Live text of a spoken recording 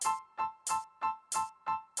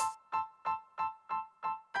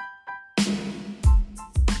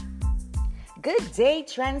Good day,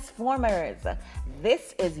 Transformers.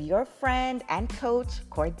 This is your friend and coach,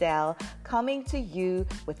 Cordell, coming to you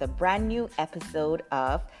with a brand new episode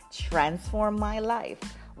of Transform My Life,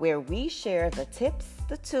 where we share the tips,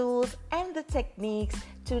 the tools, and the techniques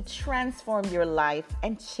to transform your life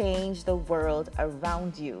and change the world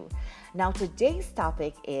around you. Now, today's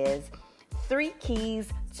topic is 3 keys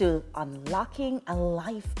to unlocking a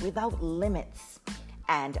life without limits.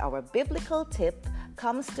 And our biblical tip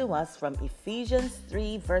comes to us from Ephesians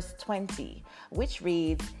 3 verse 20, which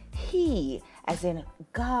reads, He, as in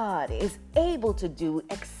God, is able to do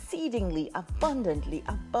exceedingly abundantly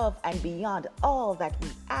above and beyond all that we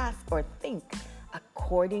ask or think,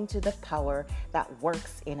 according to the power that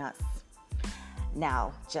works in us.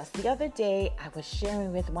 Now, just the other day, I was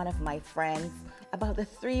sharing with one of my friends about the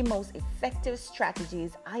 3 most effective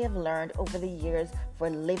strategies I have learned over the years for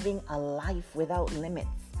living a life without limits.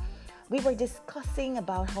 We were discussing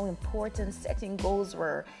about how important setting goals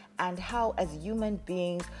were and how, as human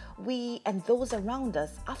beings, we and those around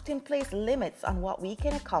us often place limits on what we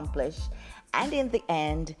can accomplish, and in the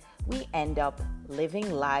end, we end up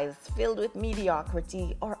living lives filled with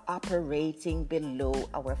mediocrity or operating below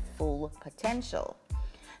our full potential.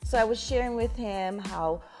 So I was sharing with him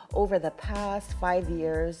how over the past 5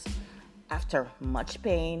 years, after much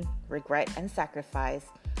pain, regret, and sacrifice,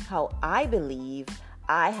 how I believe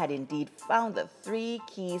I had indeed found the 3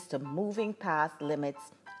 keys to moving past limits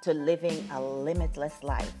to living a limitless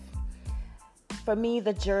life. For me,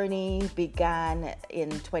 the journey began in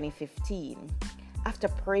 2015. After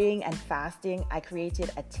praying and fasting, I created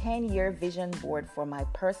a 10-year vision board for my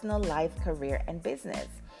personal life, career, and business.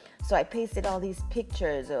 So I pasted all these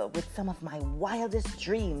pictures with some of my wildest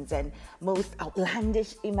dreams and most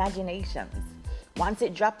outlandish imaginations. Once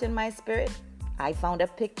it dropped in my spirit, I found a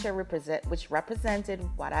picture which represented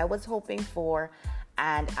what I was hoping for,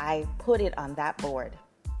 and I put it on that board.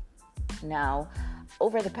 Now,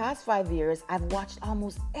 over the past 5 years, I've watched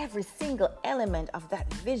almost every single element of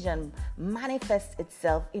that vision manifest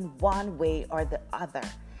itself in one way or the other.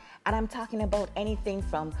 And I'm talking about anything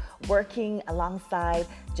from working alongside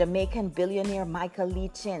Jamaican billionaire Michael Lee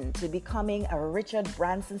Chin to becoming a Richard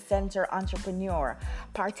Branson Center entrepreneur,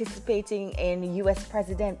 participating in U.S.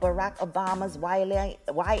 President Barack Obama's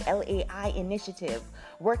YLAI initiative,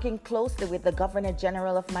 working closely with the Governor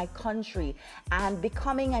General of my country, and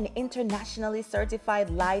becoming an internationally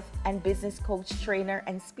certified life and business coach, trainer,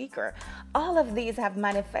 and speaker. All of these have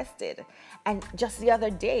manifested. And just the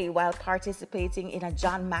other day, while participating in a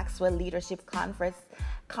John Maxwell Leadership Conference,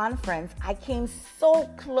 I came so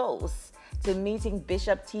close to meeting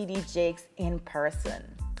Bishop T.D. Jakes in person.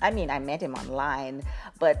 I met him online,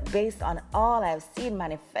 but based on all I've seen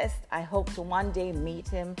manifest, I hope to one day meet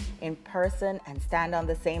him in person and stand on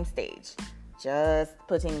the same stage. Just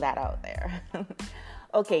putting that out there.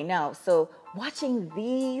 Okay, now, so watching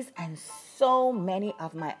these and so many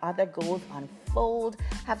of my other goals unfold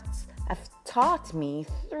have taught me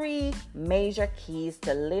 3 major keys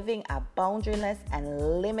to living a boundaryless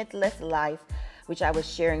and limitless life, which I was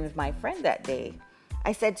sharing with my friend that day.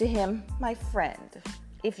 I said to him, my friend,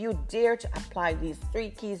 if you dare to apply these 3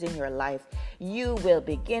 keys in your life, you will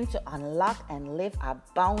begin to unlock and live a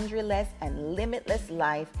boundaryless and limitless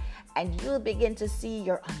life, and you'll begin to see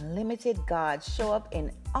your unlimited God show up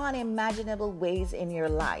in unimaginable ways in your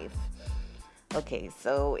life. Okay,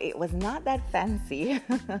 so it was not that fancy,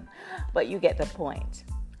 but you get the point.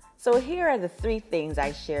 So here are the 3 things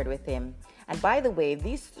I shared with him. And by the way,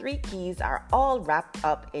 these 3 keys are all wrapped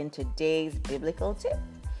up in today's biblical tip.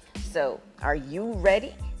 So, are you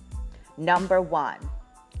ready? Number 1,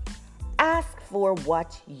 ask for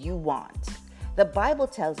what you want. The Bible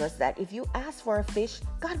tells us that if you ask for a fish,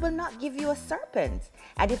 God will not give you a serpent.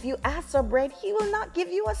 And if you ask for bread, He will not give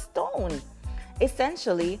you a stone.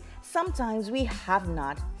 Essentially, sometimes we have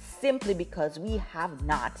not simply because we have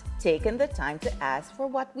not taken the time to ask for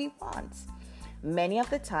what we want. Many of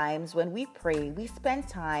the times when we pray, we spend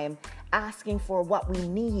time asking for what we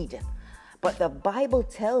need. But the Bible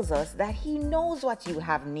tells us that He knows what you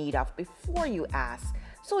have need of before you ask.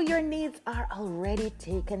 So your needs are already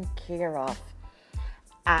taken care of.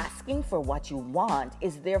 Asking for what you want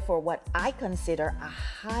is therefore what I consider a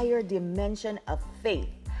higher dimension of faith,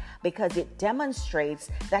 because it demonstrates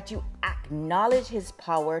that you acknowledge His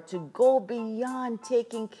power to go beyond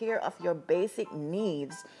taking care of your basic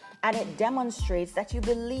needs, and it demonstrates that you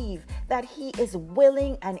believe that He is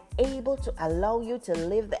willing and able to allow you to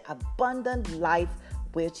live the abundant life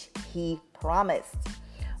which He promised.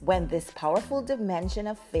 When this powerful dimension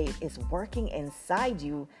of faith is working inside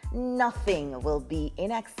you, nothing will be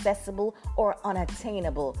inaccessible or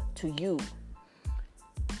unattainable to you.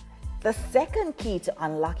 The second key to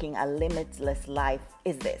unlocking a limitless life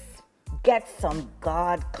is this: get some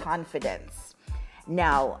God confidence.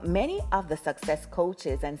 Now, many of the success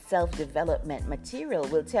coaches and self-development material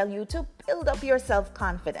will tell you to build up your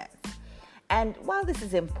self-confidence. And while this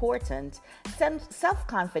is important,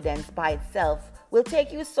 self-confidence by itself will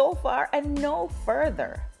take you so far and no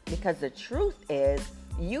further, because the truth is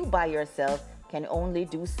you by yourself can only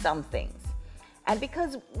do some things. And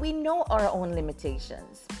because we know our own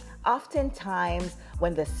limitations, oftentimes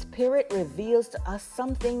when the Spirit reveals to us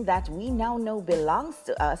something that we now know belongs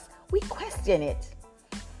to us, we question it.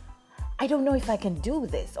 I don't know if I can do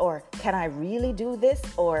this, or can I really do this?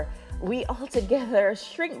 Or we altogether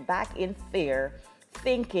shrink back in fear,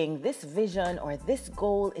 thinking this vision or this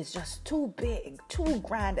goal is just too big, too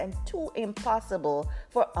grand, and too impossible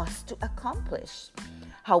for us to accomplish.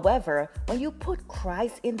 However, when you put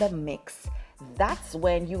Christ in the mix, that's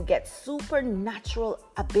when you get supernatural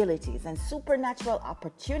abilities and supernatural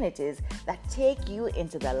opportunities that take you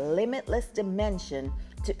into the limitless dimension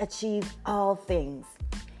to achieve all things.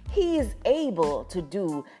 He is able to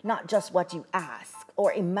do not just what you ask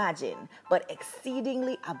or imagine, but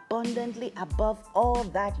exceedingly abundantly above all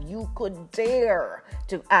that you could dare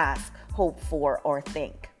to ask, hope for, or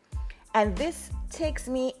think. And this takes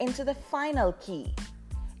me into the final key.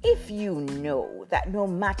 If you know that no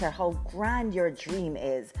matter how grand your dream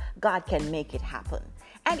is, God can make it happen.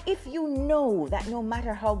 And if you know that no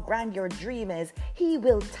matter how grand your dream is, He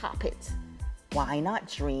will top it, why not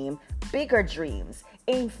dream bigger dreams,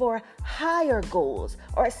 aim for higher goals,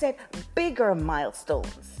 or set bigger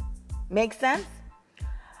milestones? Make sense?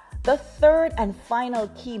 The third and final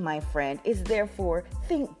key, my friend, is therefore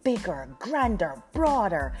think bigger, grander,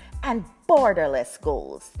 broader, and borderless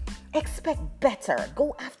goals. Expect better,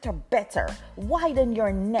 go after better, widen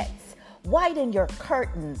your nets, widen your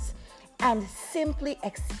curtains, and simply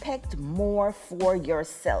expect more for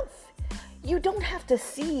yourself. You don't have to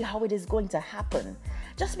see how it is going to happen.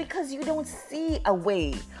 Just because you don't see a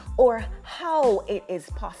way or how it is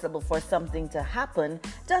possible for something to happen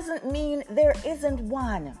doesn't mean there isn't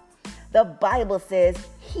one. The Bible says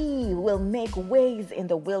He will make ways in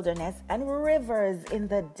the wilderness and rivers in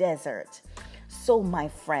the desert. So, my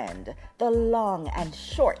friend, the long and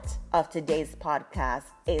short of today's podcast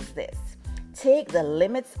is this: take the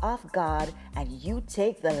limits off God and you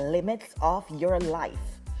take the limits off your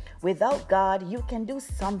life. Without God, you can do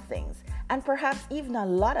some things, and perhaps even a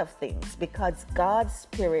lot of things, because God's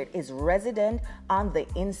Spirit is resident on the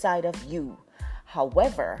inside of you.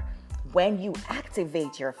 However, when you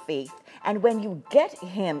activate your faith and when you get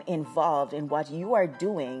Him involved in what you are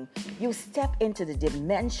doing, you step into the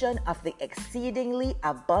dimension of the exceedingly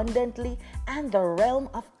abundantly and the realm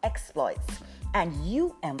of exploits. And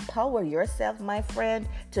you empower yourself, my friend,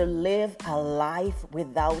 to live a life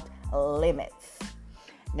without limits.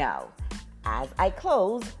 Now, as I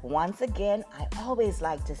close, once again, I always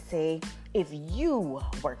like to say, if you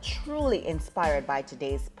were truly inspired by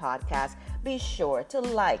today's podcast, be sure to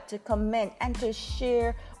like, to comment, and to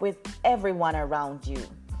share with everyone around you.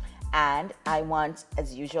 And I want,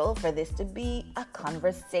 as usual, for this to be a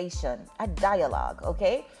conversation, a dialogue,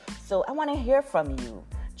 okay? So I want to hear from you.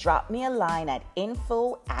 Drop me a line at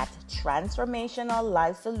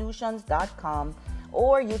info@transformationallifesolutions.com,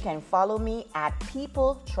 or you can follow me at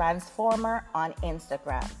People Transformer on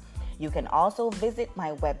Instagram. You can also visit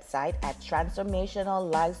my website at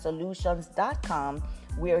transformationallifesolutions.com,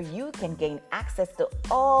 where you can gain access to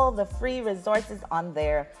all the free resources on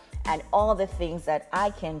there and all the things that I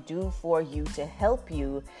can do for you to help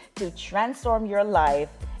you to transform your life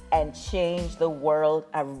and change the world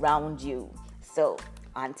around you. So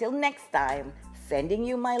until next time, sending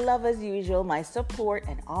you my love as usual, my support,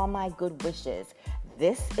 and all my good wishes.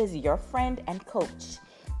 This is your friend and coach,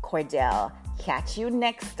 Cordell. Catch you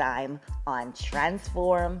next time on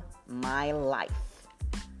Transform My Life.